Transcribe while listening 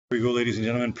Here we go, ladies and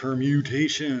gentlemen,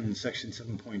 permutations, section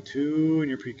 7.2 in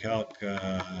your pre-calc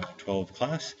 12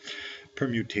 class.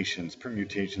 Permutations.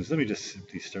 Let me just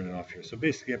simply start it off here. So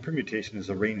basically a permutation is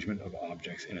arrangement of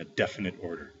objects in a definite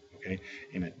order, okay?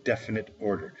 In a definite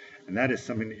order. And that is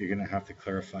something that you're going to have to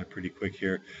clarify pretty quick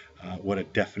here, what a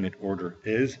definite order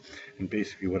is. And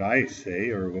basically what I say,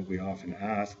 or what we often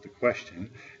ask the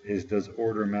question, is does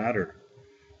order matter?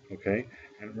 Okay,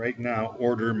 and right now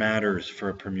order matters for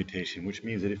a permutation, which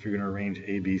means that if you're going to arrange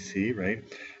A, B, C, right,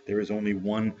 there's only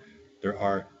one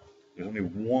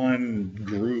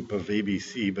group of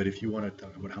ABC, but if you want to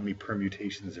talk about how many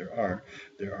permutations there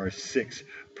are 6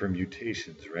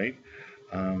 permutations, right?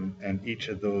 And each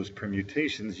of those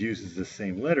permutations uses the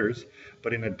same letters,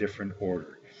 but in a different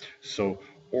order. So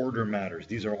order matters.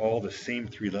 These are all the same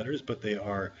 3 letters, but they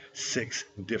are 6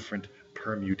 different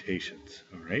permutations,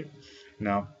 all right?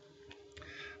 Now,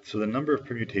 so the number of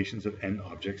permutations of n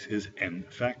objects is n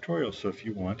factorial. So if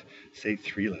you want, say,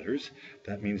 3 letters,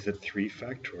 that means that 3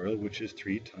 factorial, which is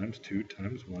 3 times 2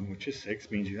 times 1, which is 6,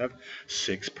 means you have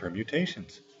 6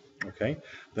 permutations. Okay?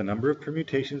 The number of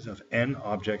permutations of n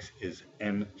objects is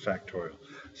n factorial.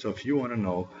 So if you want to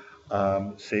know,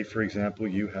 say, for example,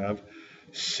 you have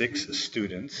 6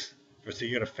 students, or say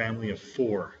you got a family of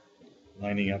 4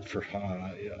 lining up for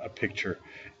a picture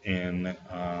in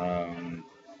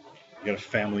you got a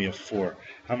family of 4.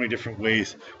 How many different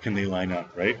ways can they line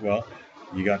up, right? Well,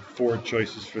 you got 4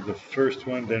 choices for the first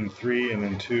one, then 3, and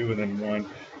then 2, and then 1,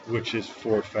 which is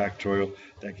 4 factorial.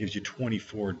 That gives you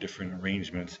 24 different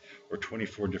arrangements, or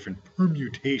 24 different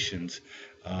permutations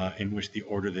in which the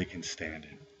order they can stand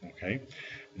in, okay?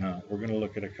 Now, we're going to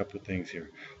look at a couple of things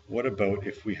here. What about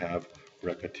if we have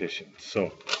repetitions?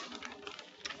 So,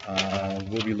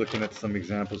 we'll be looking at some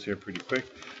examples here pretty quick.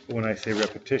 But when I say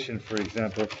repetition, for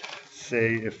example,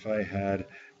 say if I had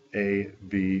A,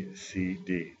 B, C,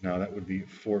 D. Now that would be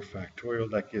 4 factorial.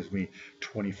 That gives me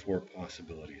 24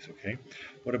 possibilities, okay?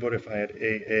 What about if I had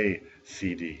A, A,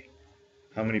 C, D?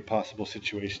 How many possible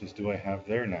situations do I have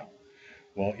there now?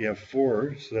 Well, you have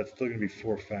 4, so that's still going to be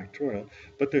 4 factorial,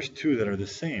 but there's 2 that are the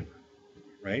same,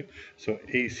 right? So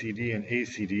ACD and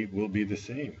ACD will be the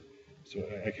same. So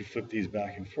I could flip these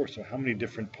back and forth. So how many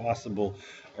different possible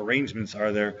arrangements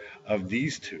are there of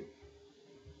these 2,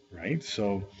 right?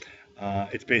 So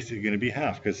it's basically going to be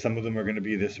half, because some of them are going to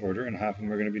be this order and half of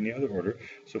them are going to be in the other order.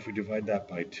 So if we divide that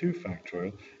by 2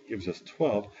 factorial, it gives us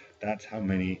 12. That's how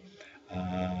many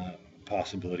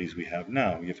possibilities we have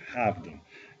now. We have half them.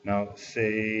 Now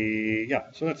say,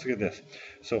 yeah, so let's look at this.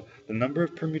 So the number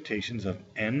of permutations of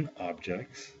n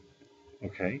objects,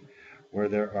 okay, where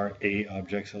there are A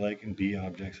objects alike and B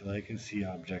objects alike and C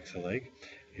objects alike,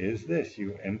 is this.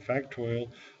 You n factorial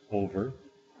over,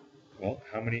 well,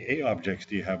 how many A objects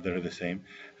do you have that are the same?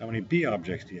 How many B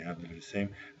objects do you have that are the same?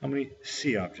 How many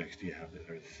C objects do you have that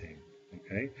are the same?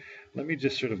 Okay, let me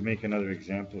just sort of make another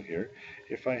example here.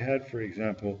 If I had, for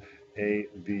example, A,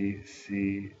 B,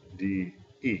 C, D,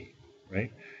 E,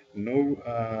 right? No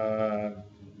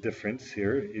difference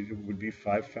here. It would be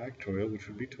 5 factorial, which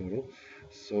would be total.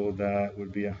 So that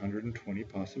would be 120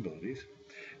 possibilities.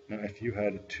 Now, if you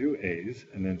had 2 A's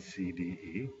and then C, D,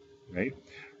 E, right?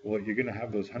 Well, you're going to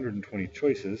have those 120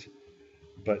 choices,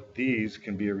 but these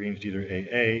can be arranged either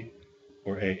AA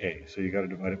or AA. So you got to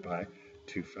divide it by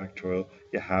 2 factorial.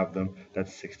 You have them.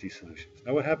 That's 60 solutions.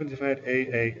 Now, what happens if I had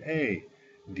AAA,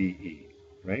 DE,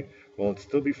 right? Well, it'd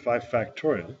still be 5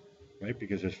 factorial, right?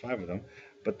 Because there's 5 of them.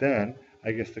 But then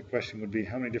I guess the question would be,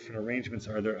 how many different arrangements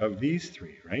are there of these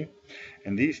 3, right?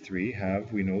 And these 3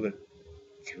 have, we know that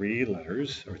 3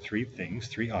 letters, or 3 things,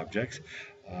 3 objects,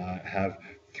 have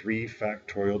 3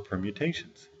 factorial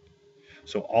permutations.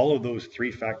 So all of those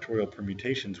 3 factorial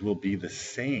permutations will be the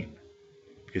same,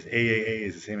 because AAA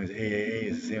is the same as AAA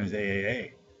is the same as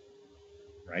AAA,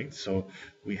 right? So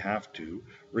we have to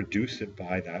reduce it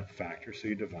by that factor, so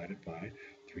you divide it by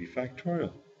 3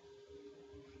 factorial,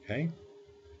 okay?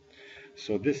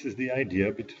 So this is the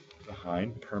idea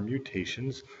behind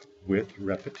permutations with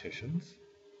repetitions.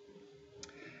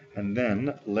 And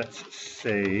then let's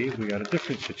say we got a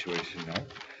different situation now.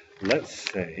 Let's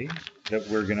say that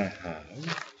we're going to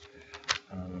have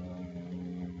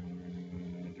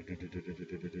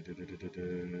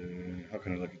how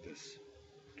can I look at this?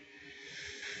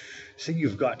 Say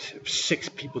you've got 6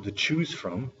 people to choose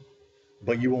from,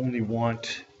 but you only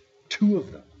want 2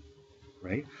 of them,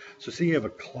 right? So say you have a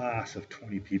class of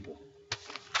 20 people,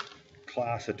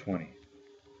 class of 20,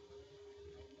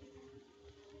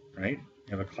 right?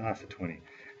 You have a class of 20,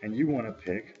 and you want to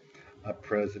pick a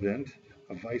president,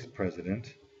 a vice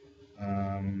president,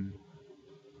 and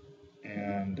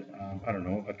I don't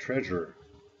know, a treasurer,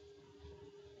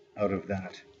 out of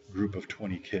that group of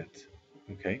 20 kids.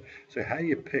 Okay, so how do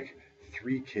you pick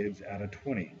 3 kids out of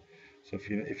 20? So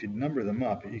if you number them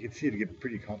up, you can see it get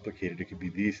pretty complicated. It could be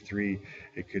these 3,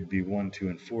 it could be 1, 2,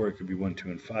 and 4, it could be 1,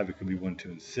 2, and 5, it could be 1, 2,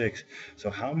 and 6.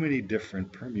 So how many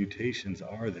different permutations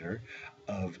are there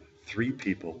of 3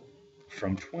 people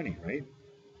from 20, right?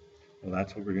 Well,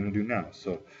 that's what we're going to do now.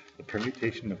 So the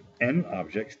permutation of n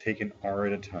objects taken r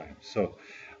at a time. So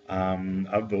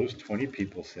of those 20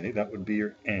 people, say, that would be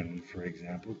your n, for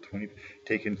example, 20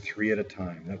 taken 3 at a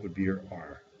time. That would be your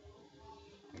r.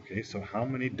 Okay, so how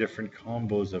many different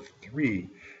combos of 3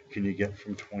 can you get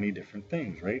from 20 different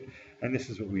things, right? And this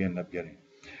is what we end up getting.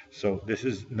 So this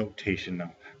is notation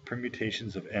now.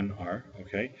 Permutations of nr,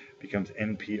 okay, becomes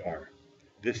npr.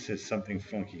 This is something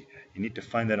funky. You need to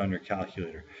find that on your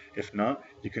calculator. If not,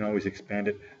 you can always expand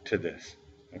it to this,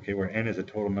 okay, where n is a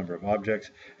total number of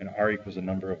objects and r equals the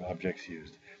number of objects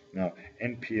used. Now,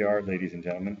 NPR, ladies and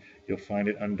gentlemen, you'll find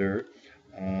it under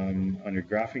on your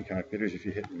graphing calculators if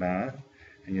you hit math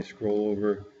and you scroll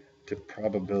over to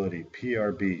probability,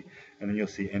 PRB, and then you'll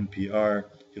see NPR,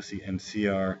 you'll see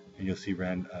NCR, and you'll see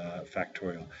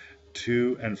factorial.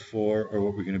 2 and 4 are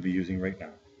what we're going to be using right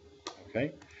now,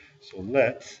 okay? So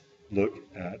let's look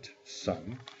at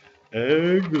some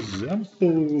examples.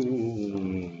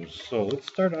 So let's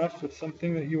start off with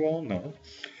something that you all know.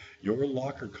 Your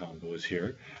locker combos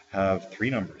here have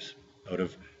 3 numbers out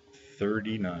of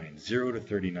 39, 0 to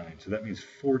 39. So that means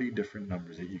 40 different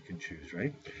numbers that you can choose,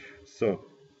 right? So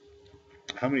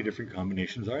how many different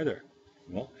combinations are there?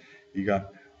 Well, you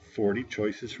got 40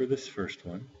 choices for this first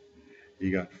one,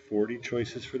 you got 40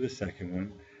 choices for the second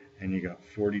one, and you got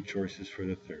 40 choices for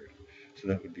the third. So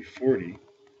that would be 40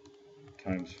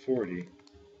 times 40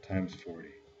 times 40,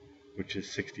 which is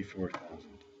 64,000.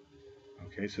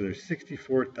 Okay, so there's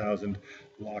 64,000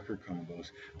 locker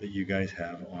combos that you guys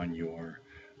have on your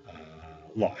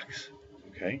locks.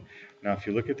 Okay, now if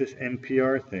you look at this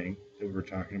NPR thing that we're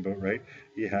talking about, right,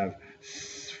 you have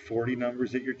 40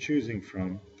 numbers that you're choosing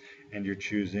from, and you're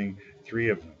choosing 3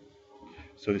 of them.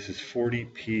 So this is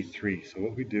 40P3. So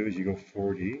what we do is you go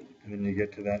 40, and then you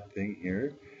get to that thing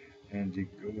here, and you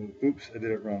go, oops, I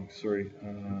did it wrong, sorry,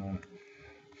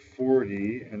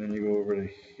 40, and then you go over to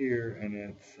here, and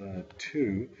it's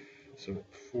 2, so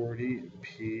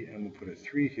 40P, and we'll put a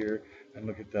 3 here, and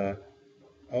look at that,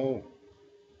 oh,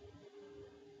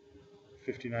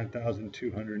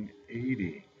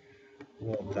 59,280.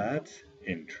 Well, that's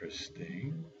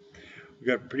interesting. We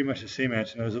got pretty much the same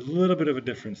answer. Now, there's a little bit of a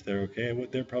difference there, okay?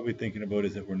 What they're probably thinking about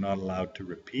is that we're not allowed to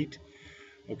repeat,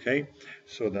 okay?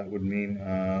 So that would mean,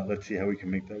 let's see how we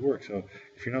can make that work. So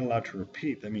if you're not allowed to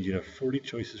repeat, that means you'd have 40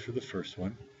 choices for the first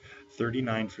one,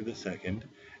 39 for the second,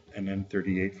 and then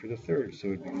 38 for the third. So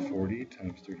it'd be 40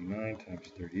 times 39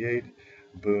 times 38.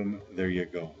 Boom, there you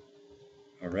go.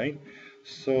 All right?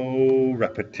 So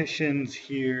repetitions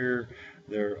here,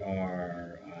 there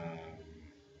are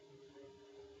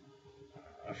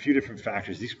a few different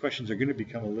factors. These questions are going to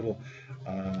become a little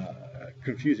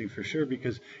confusing for sure,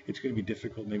 because it's going to be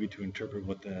difficult maybe to interpret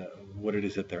what it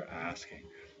is that they're asking.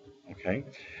 Okay,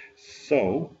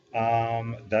 so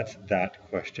that's that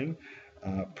question.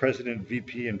 President,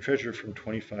 VP, and treasurer from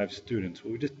 25 students.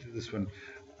 Well, we just did this one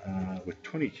with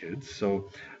 20 kids.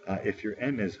 So if your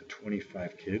N is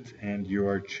 25 kids and you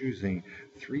are choosing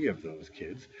 3 of those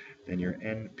kids, then your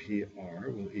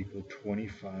NPR will equal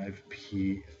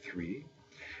 25P3.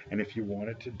 And if you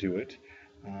wanted to do it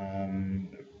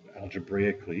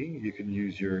algebraically, you can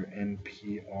use your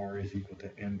NPR is equal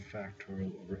to n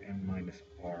factorial over n minus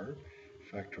r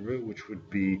factorial, which would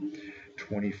be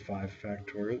 25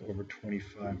 factorial over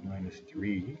 25 minus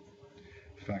 3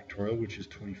 factorial, which is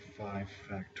 25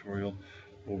 factorial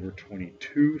over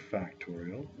 22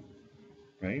 factorial,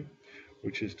 right?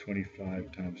 Which is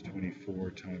 25 times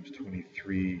 24 times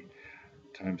 23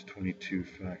 times 22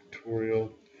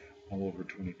 factorial, all over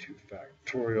 22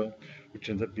 factorial, which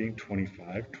ends up being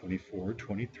 25, 24,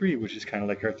 23, which is kind of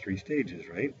like our 3 stages,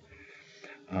 right?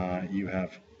 You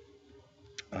have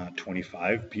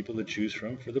 25 people to choose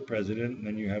from for the president, and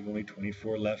then you have only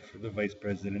 24 left for the vice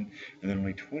president, and then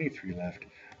only 23 left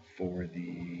for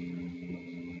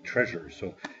the treasurer.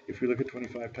 So if we look at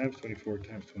 25 times 24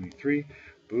 times 23,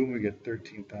 boom, we get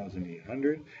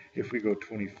 13,800. If we go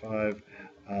 25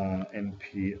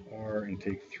 NPR and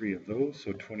take 3 of those,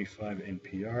 so 25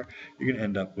 NPR, you're going to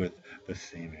end up with the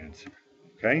same answer.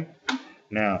 Okay?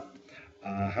 Now,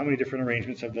 how many different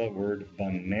arrangements of the word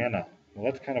banana? Well,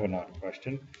 that's kind of an odd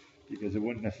question, because it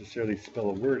wouldn't necessarily spell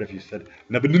a word if you said,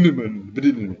 but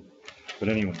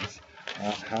anyways,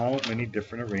 How many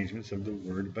different arrangements of the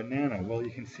word banana? Well,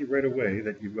 you can see right away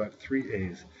that you've got three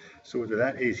A's. So whether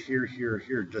that A's here, here, or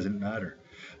here doesn't matter.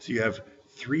 So you have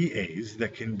three A's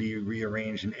that can be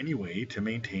rearranged in any way to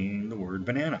maintain the word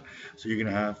banana. So you're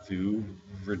going to have to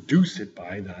reduce it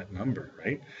by that number,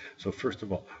 right? So first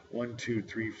of all, 1, 2,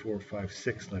 3, 4, 5,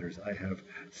 6 letters. I have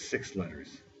 6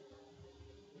 letters.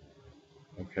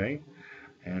 Okay?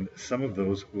 And some of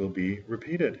those will be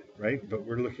repeated, right? But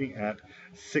we're looking at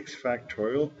 6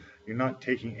 factorial. You're not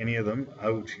taking any of them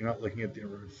out. You're not looking at the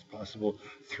possible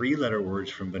 3-letter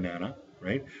words from banana,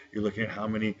 right? You're looking at how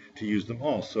many to use them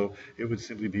all. So it would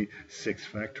simply be 6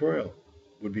 factorial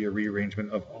would be a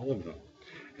rearrangement of all of them.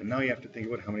 And now you have to think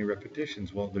about how many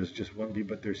repetitions. Well, there's just one B,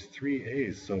 but there's 3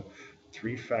 A's. So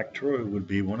 3 factorial would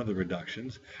be one of the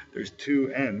reductions. There's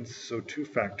 2 N's, so 2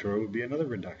 factorial would be another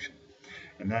reduction.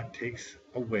 And that takes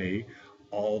away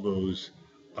all those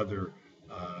other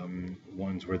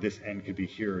ones where this N could be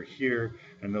here or here,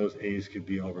 and those A's could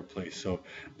be all replaced. So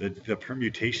the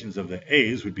permutations of the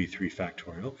A's would be 3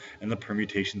 factorial, and the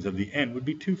permutations of the N would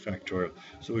be 2 factorial.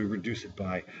 So we reduce it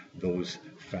by those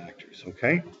factors,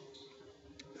 okay?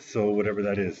 So whatever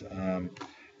that is,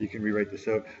 you can rewrite this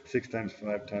out. 6 times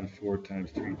 5 times 4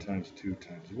 times 3 times 2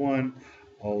 times 1,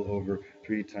 all over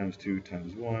 3 times 2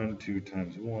 times 1, 2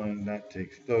 times 1. That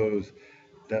takes those.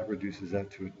 That reduces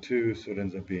that to a 2, so it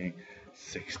ends up being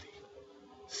 60.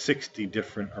 60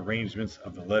 different arrangements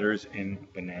of the letters in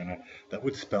banana that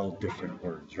would spell different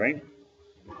words, right?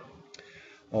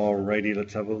 Alrighty,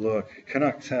 let's have a look.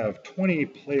 Canucks have 20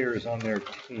 players on their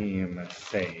team, let's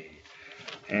say,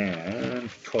 and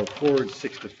 12 forwards,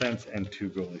 6 defense, and 2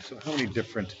 goalies. So how many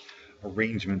different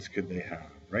arrangements could they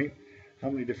have, right? How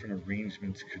many different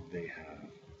arrangements could they have?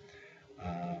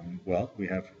 Well, we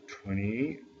have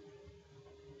 20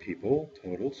 people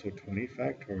total, so 20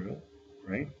 factorial,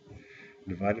 right?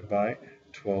 Divided by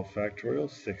 12 factorial,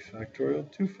 6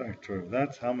 factorial, 2 factorial.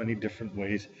 That's how many different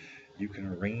ways you can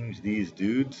arrange these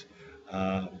dudes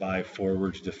by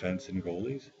forwards, defense, and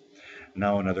goalies.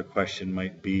 Now another question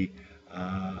might be,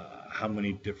 how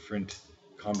many different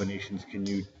combinations can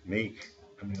you make?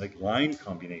 How many like line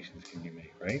combinations can you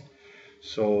make, right?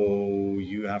 So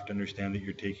you have to understand that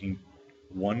you're taking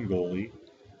 1 goalie,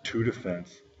 2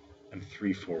 defense, and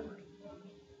 3 forward,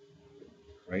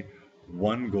 right?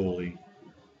 1 goalie,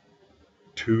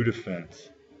 2 defense,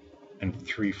 and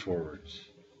 3 forwards.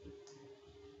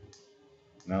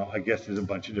 Now, I guess there's a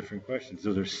bunch of different questions.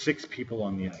 So there's 6 people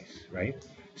on the ice, right?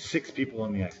 6 people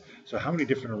on the ice. So how many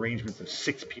different arrangements of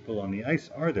 6 people on the ice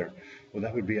are there? Well,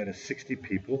 that would be out of 60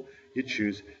 people, you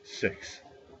choose 6.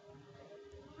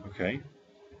 Okay?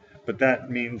 But that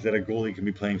means that a goalie can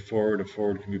be playing forward, a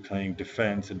forward can be playing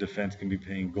defense, a defense can be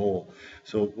playing goal.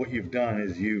 So what you've done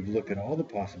is you've looked at all the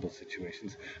possible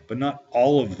situations, but not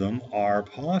all of them are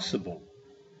possible,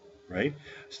 right?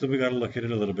 So we got to look at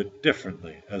it a little bit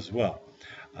differently as well.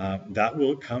 That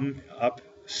will come up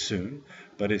soon,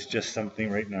 but it's just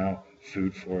something right now,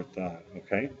 food for thought,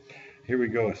 okay? Here we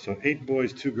go. So 8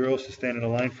 boys, 2 girls to stand in a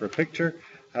line for a picture.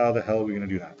 How the hell are we going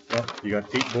to do that? Well, you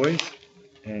got 8 boys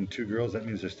and 2 girls. That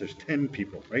means there's 10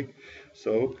 people, right?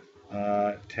 So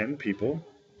 10 people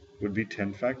would be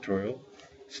 10 factorial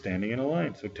standing in a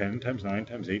line. So 10 times 9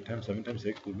 times 8 times 7 times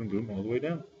 6, boom, boom, boom, all the way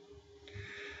down.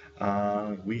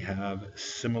 We have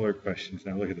similar questions.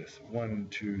 Now look at this. 1,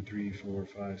 2, 3, 4,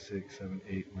 5, 6, 7,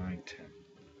 8, 9, 10.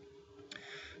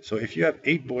 So if you have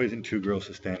 8 boys and 2 girls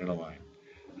to stand in a line,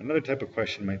 another type of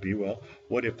question might be, well,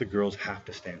 what if the girls have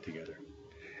to stand together?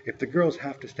 If the girls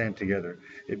have to stand together,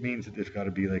 it means that there's got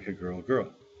to be like a girl,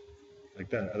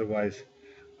 like that. Otherwise,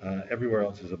 everywhere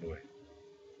else is a boy.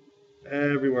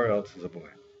 Everywhere else is a boy.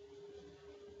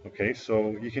 Okay,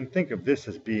 so you can think of this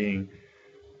as being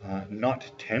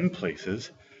not 10 places,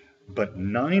 but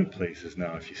 9 places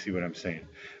now, if you see what I'm saying.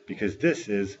 Because this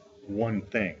is one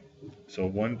thing. So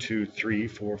 1, 2, 3,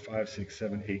 4, 5, 6,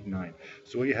 7, 8, 9.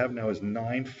 So what you have now is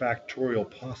 9 factorial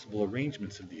possible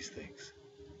arrangements of these things.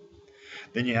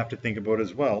 Then you have to think about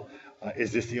as well,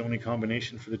 is this the only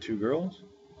combination for the 2 girls?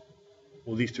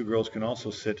 Well, these 2 girls can also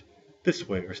sit this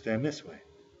way or stand this way.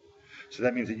 So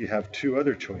that means that you have 2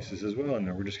 other choices as well in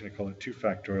there. We're just going to call it 2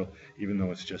 factorial, even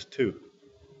though it's just 2.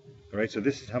 All right, so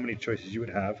this is how many choices you would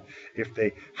have if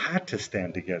they had to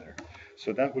stand together.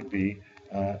 So that would be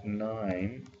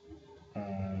 9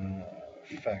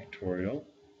 factorial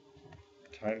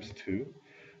times 2.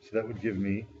 So that would give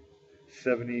me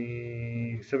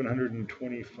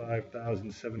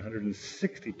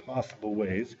 725,760 possible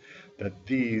ways that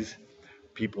these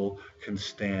people can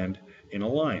stand in a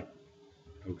line.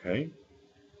 Okay?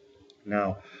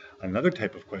 Now, another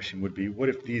type of question would be, what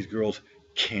if these girls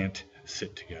can't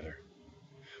sit together?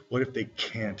 What if they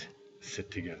can't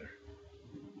sit together?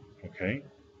 Okay?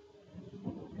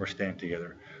 Or stand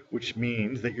together, which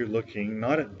means that you're looking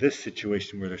not at this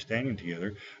situation where they're standing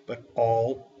together, but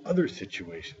all other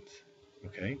situations.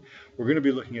 Okay? We're going to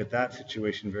be looking at that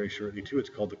situation very shortly too. It's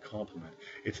called the complement.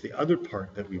 It's the other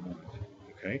part that we want.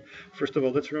 Okay? First of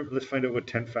all, let's find out what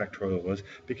 10 factorial was,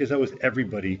 because that was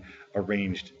everybody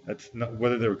arranged. That's not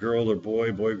whether they're girl or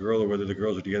boy, boy, girl, or whether the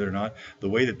girls are together or not. The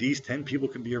way that these 10 people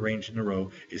can be arranged in a row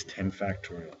is 10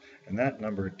 factorial. And that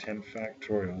number, 10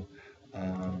 factorial,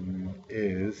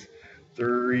 is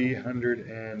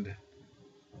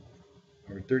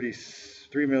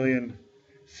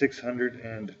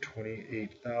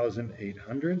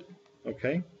 33,628,800.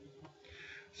 Okay,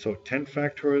 so 10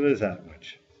 factorial is that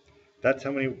much. That's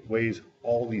how many ways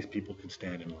all these people can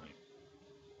stand in line.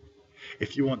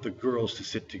 If you want the girls to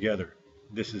sit together,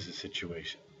 this is the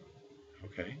situation.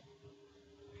 Okay.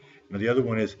 Now the other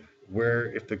one is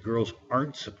where if the girls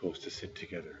aren't supposed to sit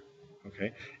together.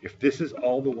 Okay. If this is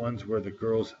all the ones where the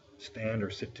girls stand or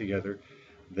sit together,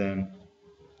 then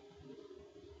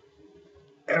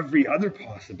every other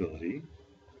possibility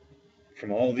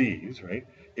from all these, right,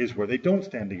 is where they don't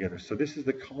stand together. So this is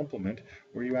the complement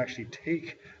where you actually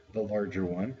take the larger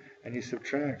one and you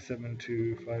subtract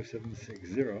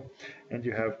 725,760, and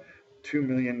you have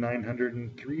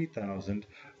 2,903,000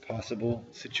 possible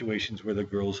situations where the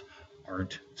girls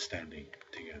aren't standing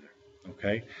together.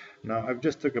 Okay, now I've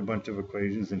just took a bunch of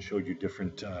equations and showed you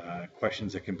different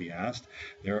questions that can be asked.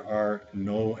 There are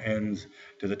no ends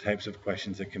to the types of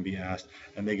questions that can be asked,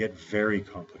 and they get very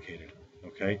complicated.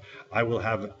 Okay, I will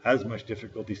have as much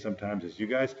difficulty sometimes as you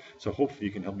guys, so hopefully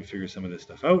you can help me figure some of this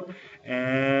stuff out.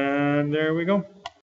 And there we go.